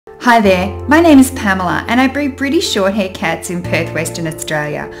Hi there, my name is Pamela and I breed British Shorthair cats in Perth, Western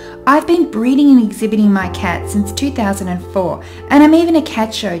Australia. I've been breeding and exhibiting my cats since 2004 and I'm even a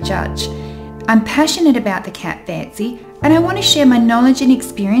cat show judge. I'm passionate about the cat fancy and I want to share my knowledge and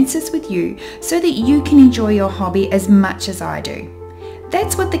experiences with you so that you can enjoy your hobby as much as I do.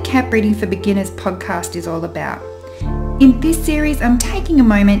 That's what the Cat Breeding for Beginners podcast is all about. In this series, I'm taking a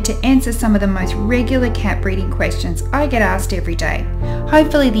moment to answer some of the most regular cat breeding questions I get asked every day.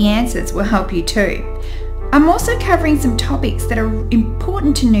 Hopefully the answers will help you too. I'm also covering some topics that are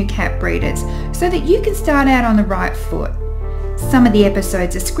important to new cat breeders so that you can start out on the right foot. Some of the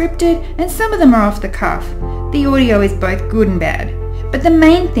episodes are scripted and some of them are off the cuff. The audio is both good and bad, but the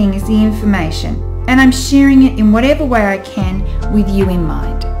main thing is the information, and I'm sharing it in whatever way I can with you in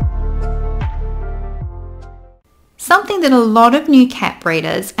mind. Something that a lot of new cat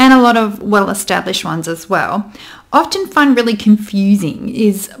breeders, and a lot of well-established ones as well, often find really confusing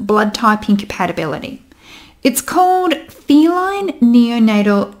is blood type incompatibility. It's called feline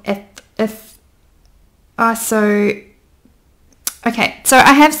neonatal Okay, so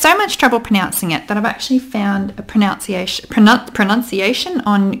I have so much trouble pronouncing it that I've actually found a pronunciation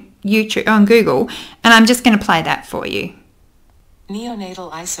on YouTube, on Google, and I'm just going to play that for you.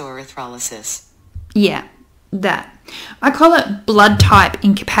 Neonatal Isoerythrolysis. Yeah, that. I call it blood type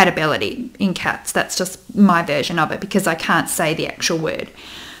incompatibility in cats. That's just my version of it because I can't say the actual word.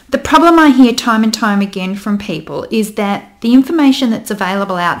 The problem I hear time and time again from people is that the information that's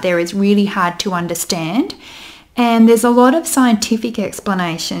available out there is really hard to understand, and there's a lot of scientific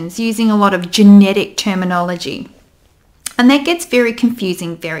explanations using a lot of genetic terminology, and that gets very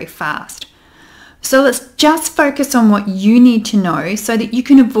confusing very fast. So let's just focus on what you need to know so that you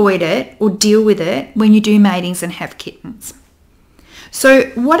can avoid it or deal with it when you do matings and have kittens. So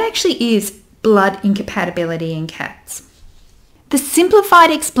what actually is blood incompatibility in cats? The simplified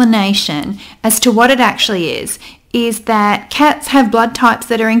explanation as to what it actually is that cats have blood types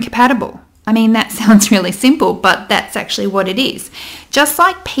that are incompatible. I mean, that sounds really simple, but that's actually what it is. Just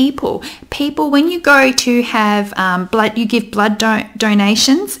like people, when you go to have blood, you give blood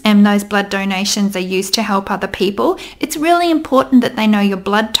donations, and those blood donations are used to help other people. It's really important that they know your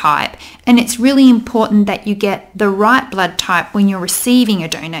blood type, and it's really important that you get the right blood type when you're receiving a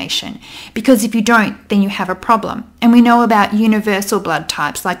donation, because if you don't, then you have a problem. And we know about universal blood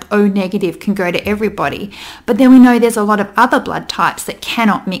types, like O negative can go to everybody, but then we know there's a lot of other blood types that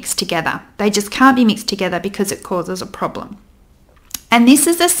cannot mix together. They just can't be mixed together because it causes a problem. And this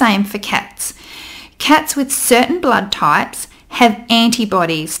is the same for cats. Cats with certain blood types have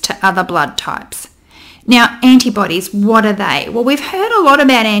antibodies to other blood types. Now, antibodies, what are they? Well, we've heard a lot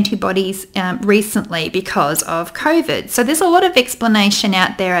about antibodies recently because of COVID. So there's a lot of explanation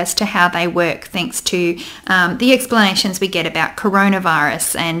out there as to how they work thanks to the explanations we get about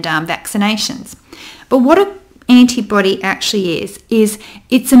coronavirus and vaccinations. But what an antibody actually is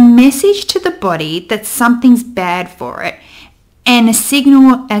it's a message to the body that something's bad for it, and a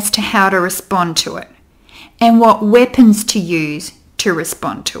signal as to how to respond to it and what weapons to use to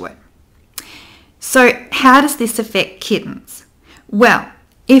respond to it. So how does this affect kittens? Well,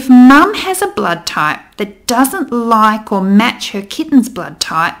 if mum has a blood type that doesn't like or match her kitten's blood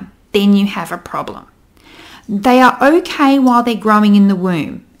type, then you have a problem. They are okay while they're growing in the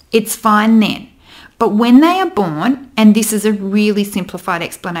womb. It's fine then. But when they are born, and this is a really simplified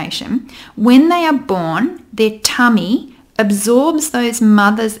explanation, when they are born, their tummy absorbs those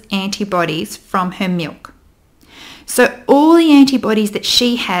mother's antibodies from her milk. So all the antibodies that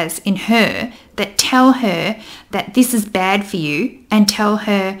she has in her that tell her that this is bad for you and tell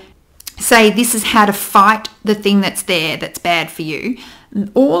her, say this is how to fight the thing that's there that's bad for you,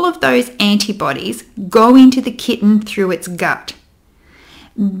 all of those antibodies go into the kitten through its gut.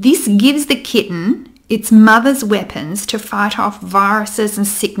 This gives the kitten its mother's weapons to fight off viruses and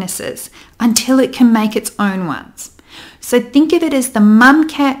sicknesses until it can make its own ones. So think of it as the mum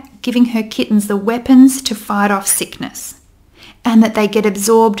cat giving her kittens the weapons to fight off sickness, and that they get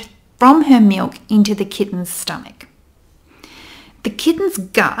absorbed from her milk into the kitten's stomach. The kitten's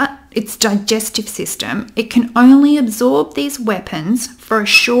gut, its digestive system, it can only absorb these weapons for a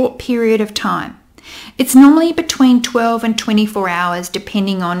short period of time. It's normally between 12 and 24 hours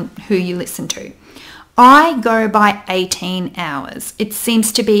depending on who you listen to. I go by 18 hours. It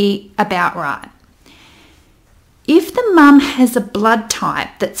seems to be about right. If the mum has a blood type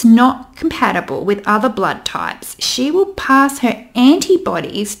that's not compatible with other blood types, she will pass her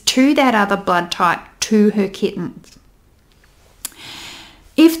antibodies to that other blood type to her kittens.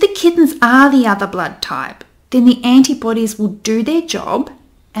 If the kittens are the other blood type, then the antibodies will do their job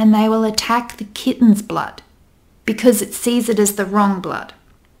and they will attack the kitten's blood because it sees it as the wrong blood.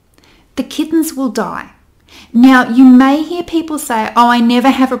 the kittens will die. Now, you may hear people say, oh, I never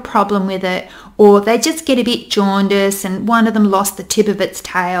have a problem with it, or they just get a bit jaundice and one of them lost the tip of its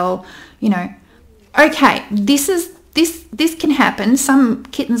tail, you know. Okay, this can happen. Some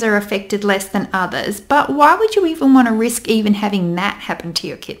kittens are affected less than others, but why would you even want to risk even having that happen to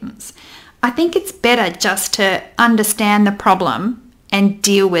your kittens? I think it's better just to understand the problem and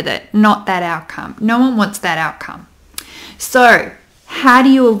deal with it, not that outcome. No one wants that outcome. So, how do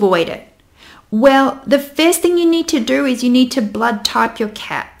you avoid it? Well, the first thing you need to do is you need to blood type your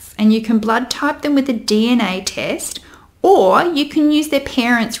cats, and you can blood type them with a DNA test, or you can use their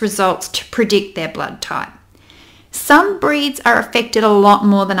parents' results to predict their blood type. Some breeds are affected a lot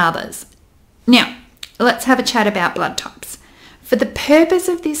more than others. Now, let's have a chat about blood types. For the purpose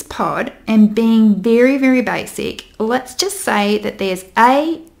of this pod and being very, very basic, let's just say that there's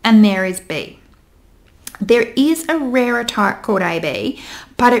A and there is B. There is a rarer type called AB,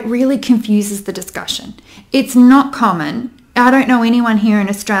 but it really confuses the discussion. It's not common. I don't know anyone here in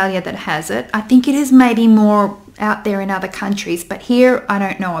Australia that has it. I think it is maybe more out there in other countries, but here I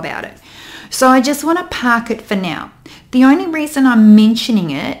don't know about it. So I just want to park it for now. The only reason I'm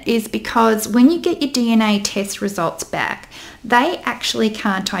mentioning it is because when you get your DNA test results back, they actually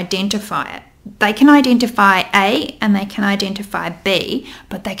can't identify it. They can identify A and they can identify B,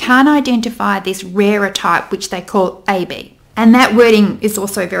 but they can't identify this rarer type, which they call AB. And that wording is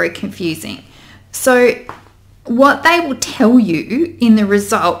also very confusing. So what they will tell you in the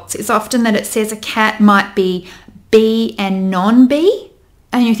results is often that it says a cat might be B and non-B.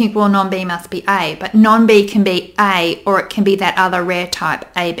 And you think, well, non-B must be A, but non-B can be A, or it can be that other rare type,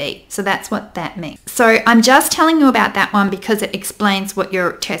 AB. So that's what that means. So I'm just telling you about that one because it explains what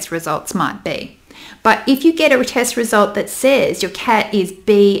your test results might be. But if you get a test result that says your cat is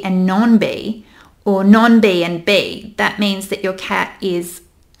B and non-B, or non-B and B, that means that your cat is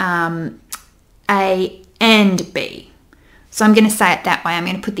A and B. So I'm going to say it that way. I'm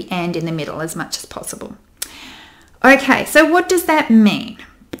going to put the and in the middle as much as possible. Okay, so what does that mean?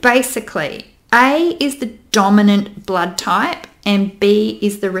 Basically, A is the dominant blood type and B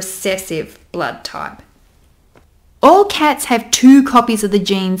is the recessive blood type. All cats have 2 copies of the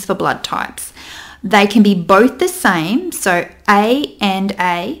genes for blood types. They can be both the same, so A and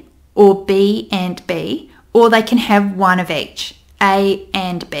A, or B and B, or they can have one of each, A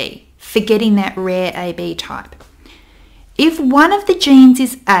and B, forgetting that rare AB type. If one of the genes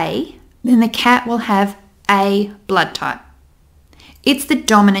is A, then the cat will have A blood type. It's the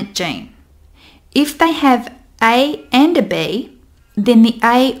dominant gene. If they have A and a B, then the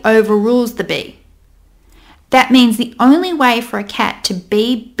A overrules the B. That means the only way for a cat to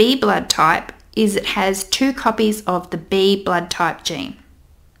be B blood type is it has 2 copies of the B blood type gene.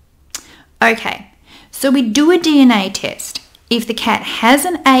 Okay, so we do a DNA test. If the cat has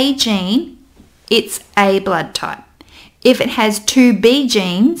an A gene, it's A blood type. If it has 2 B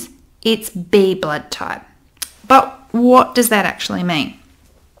genes, it's B blood type. But what does that actually mean?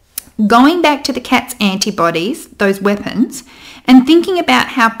 Going back to the cat's antibodies, those weapons, and thinking about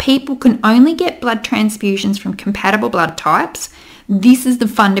how people can only get blood transfusions from compatible blood types, this is the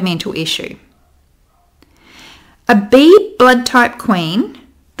fundamental issue. A B blood type queen,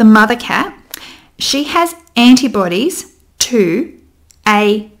 the mother cat, she has antibodies to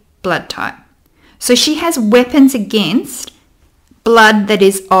A blood type. So she has weapons against blood that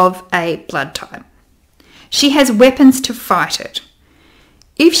is of A blood type. She has weapons to fight it.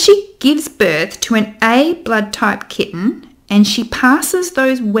 If she gives birth to an A blood type kitten and she passes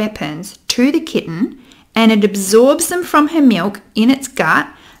those weapons to the kitten and it absorbs them from her milk in its gut,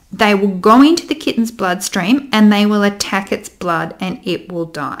 they will go into the kitten's bloodstream and they will attack its blood and it will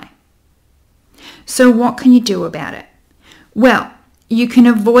die. So what can you do about it? Well, you can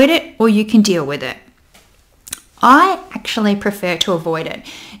avoid it or you can deal with it. I actually prefer to avoid it.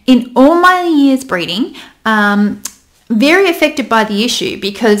 In all my years breeding, very affected by the issue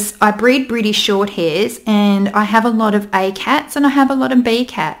because I breed British Shorthairs and I have a lot of A cats and I have a lot of B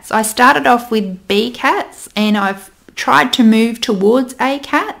cats. I started off with B cats and I've tried to move towards A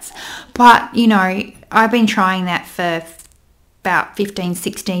cats, but you know, I've been trying that for about 15,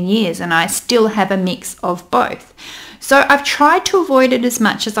 16 years and I still have a mix of both. So I've tried to avoid it as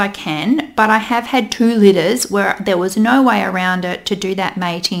much as I can, but I have had 2 litters where there was no way around it to do that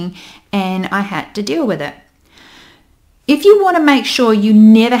mating and I had to deal with it. If you want to make sure you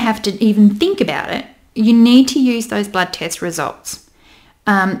never have to even think about it, you need to use those blood test results.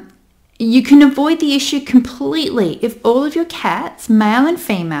 You can avoid the issue completely if all of your cats, male and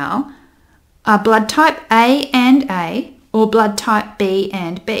female, are blood type A and A or blood type B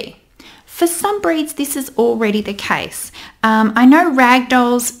and B. For some breeds, this is already the case. I know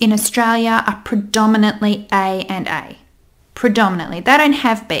ragdolls in Australia are predominantly A and A. Predominantly. They don't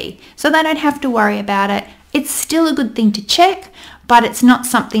have B, so they don't have to worry about it. It's still a good thing to check, but it's not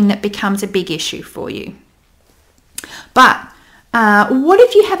something that becomes a big issue for you. But what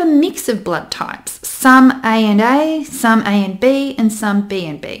if you have a mix of blood types? Some A and A, some A and B, and some B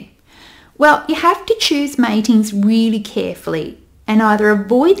and B. Well, you have to choose matings really carefully and either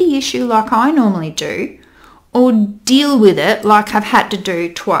avoid the issue like I normally do or deal with it like I've had to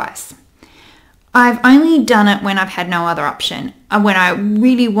do twice. I've only done it when I've had no other option. When I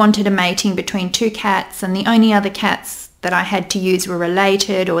really wanted a mating between two cats and the only other cats that I had to use were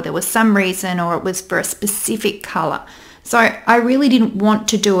related, or there was some reason, or it was for a specific colour. So I really didn't want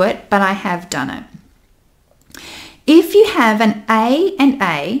to do it, but I have done it. If you have an A and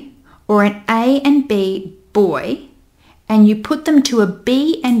A or an A and B boy and you put them to a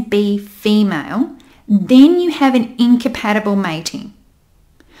B and B female, then you have an incompatible mating.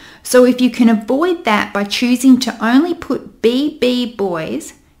 So if you can avoid that by choosing to only put BB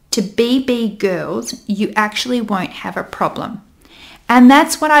boys to BB girls, you actually won't have a problem. And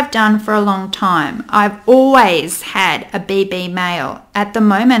that's what I've done for a long time. I've always had a BB male. At the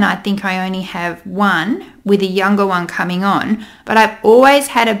moment, I think I only have one with a younger one coming on, but I've always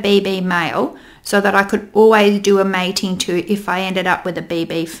had a BB male so that I could always do a mating to if I ended up with a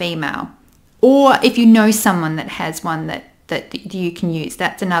BB female. Or if you know someone that has one that you can use,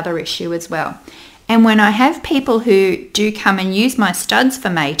 that's another issue as well. And when I have people who do come and use my studs for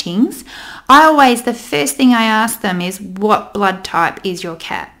matings, the first thing I ask them is, what blood type is your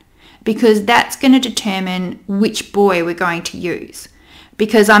cat? Because that's going to determine which boy we're going to use.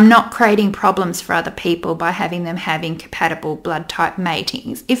 Because I'm not creating problems for other people by having them have incompatible blood type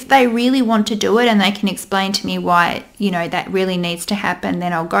matings. If they really want to do it and they can explain to me why, that really needs to happen,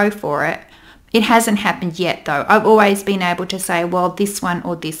 then I'll go for it. It hasn't happened yet though. I've always been able to say, well, this one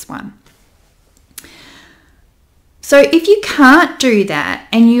or this one. So if you can't do that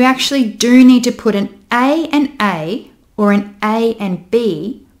and you actually do need to put an A and A or an A and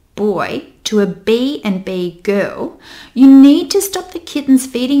B boy to a B and B girl, you need to stop the kittens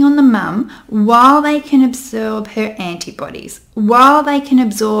feeding on the mum while they can absorb her antibodies, while they can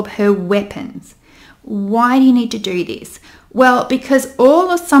absorb her weapons. Why do you need to do this? Well, because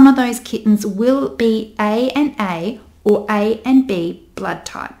some of those kittens will be A and A or A and B blood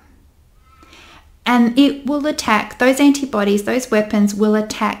type. And it will attack, those antibodies, those weapons will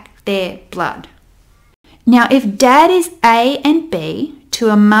attack their blood. Now, if dad is A and B to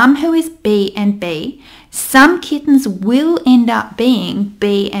a mum who is B and B, some kittens will end up being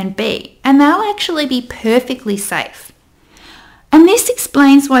B and B, and they'll actually be perfectly safe. And this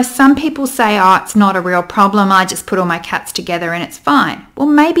explains why some people say, oh, it's not a real problem, I just put all my cats together and it's fine. Well,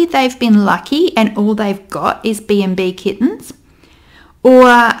 maybe they've been lucky and all they've got is B and B kittens. Or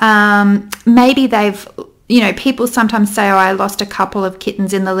maybe people sometimes say, oh, I lost a couple of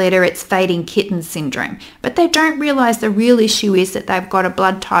kittens in the litter, it's fading kitten syndrome. But they don't realise the real issue is that they've got a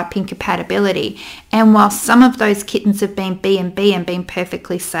blood type incompatibility. And while some of those kittens have been B and been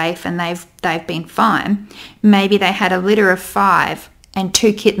perfectly safe and they've been fine, maybe they had a litter of 5 and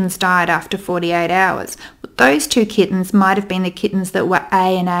 2 kittens died after 48 hours. Those 2 kittens might have been the kittens that were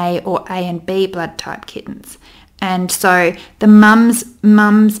A and A or A and B blood type kittens. And so the mum's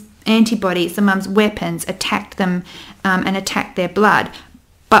antibodies, the mum's weapons attacked them and attacked their blood.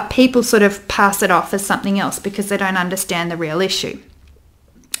 But people sort of pass it off as something else because they don't understand the real issue.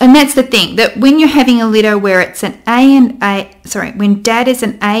 And that's the thing, that when you're having a litter where it's when dad is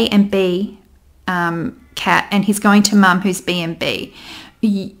an A and B cat and he's going to mum who's B and B,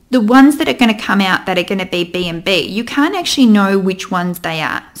 the ones that are going to come out that are going to be B and B, you can't actually know which ones they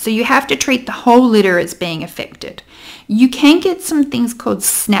are. So you have to treat the whole litter as being affected. You can get some things called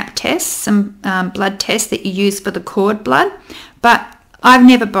snap tests, some blood tests that you use for the cord blood, but I've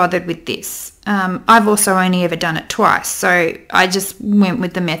never bothered with this. I've also only ever done it twice, so I just went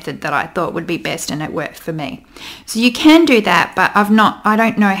with the method that I thought would be best and it worked for me. So you can do that, but I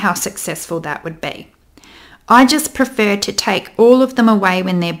don't know how successful that would be. I just prefer to take all of them away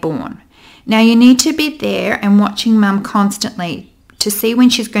when they're born. Now you need to be there and watching mum constantly to see when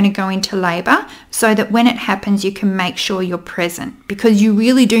she's going to go into labour so that when it happens you can make sure you're present, because you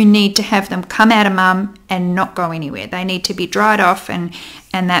really do need to have them come out of mum and not go anywhere. They need to be dried off and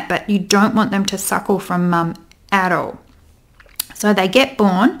that, but you don't want them to suckle from mum at all. So they get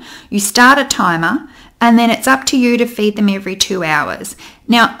born, you start a timer, and then it's up to you to feed them every 2 hours.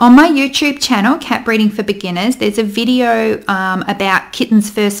 Now, on my YouTube channel, Cat Breeding for Beginners, there's a video about kittens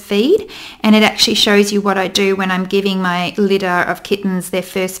first feed, and it actually shows you what I do when I'm giving my litter of kittens their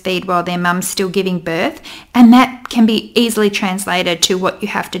first feed while their mum's still giving birth, and that can be easily translated to what you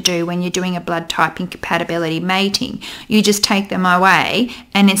have to do when you're doing a blood type incompatibility mating. You just take them away,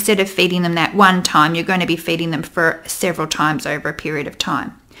 and instead of feeding them that one time, you're going to be feeding them for several times over a period of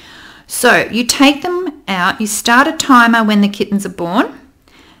time. So you take them out, you start a timer when the kittens are born.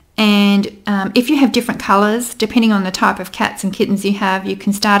 And if you have different colours, depending on the type of cats and kittens you have, you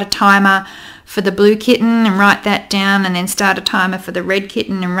can start a timer for the blue kitten and write that down, and then start a timer for the red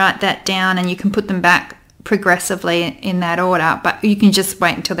kitten and write that down, and you can put them back progressively in that order, but you can just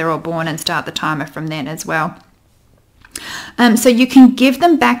wait until they're all born and start the timer from then as well. So you can give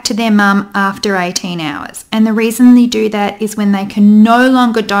them back to their mum after 18 hours, and the reason they do that is when they can no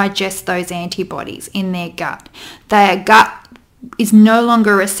longer digest those antibodies in their gut. Their gut is no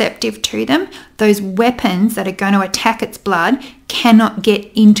longer receptive to them. Those weapons that are going to attack its blood cannot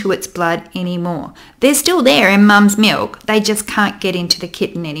get into its blood anymore. They're still there in mum's milk, they just can't get into the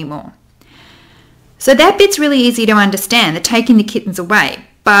kitten anymore. So that bit's really easy to understand, the taking the kittens away,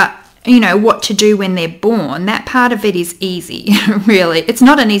 but you know what to do when they're born, that part of it is easy. Really, it's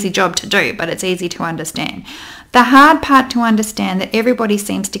not an easy job to do, but it's easy to understand. The hard part to understand that everybody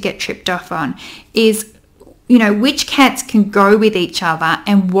seems to get tripped off on is, you know, which cats can go with each other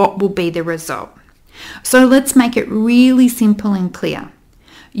and what will be the result. So let's make it really simple and clear.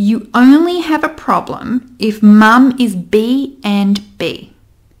 You only have a problem if mum is B and B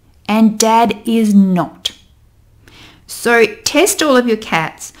and dad is not. So test all of your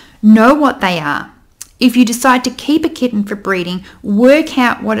cats, know what they are. If you decide to keep a kitten for breeding, work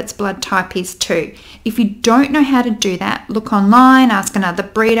out what its blood type is too. If you don't know how to do that, look online, ask another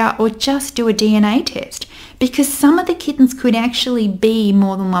breeder, or just do a DNA test, because some of the kittens could actually be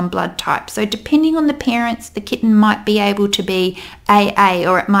more than one blood type. So depending on the parents, the kitten might be able to be AA,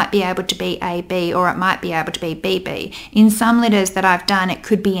 or it might be able to be AB, or it might be able to be BB. In some litters that I've done, it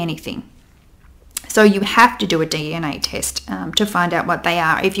could be anything. So you have to do a DNA test to find out what they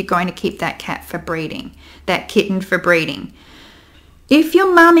are if you're going to keep that cat for breeding, that kitten for breeding. If your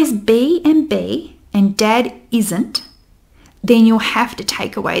mum is B and dad isn't, then you'll have to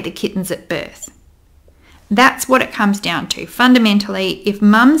take away the kittens at birth. That's what it comes down to. Fundamentally, if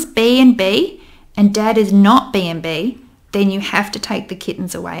mum's B and dad is not B, then you have to take the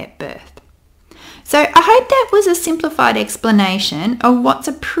kittens away at birth. So I hope that was a simplified explanation of what's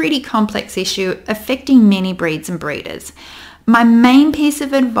a pretty complex issue affecting many breeds and breeders. My main piece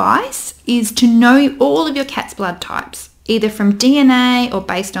of advice is to know all of your cat's blood types, either from DNA or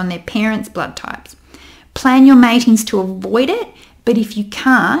based on their parents' blood types. Plan your matings to avoid it, but if you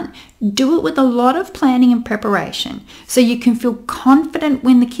can't, do it with a lot of planning and preparation so you can feel confident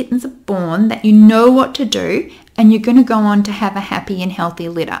when the kittens are born that you know what to do and you're going to go on to have a happy and healthy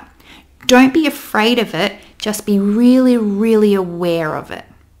litter. Don't be afraid of it, just be really, really aware of it.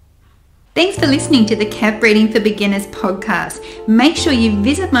 Thanks for listening to the Cat Breeding for Beginners podcast. Make sure you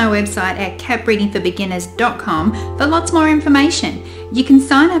visit my website at catbreedingforbeginners.com for lots more information. You can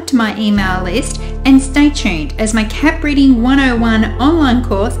sign up to my email list and stay tuned as my Cat Breeding 101 online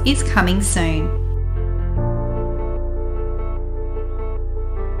course is coming soon.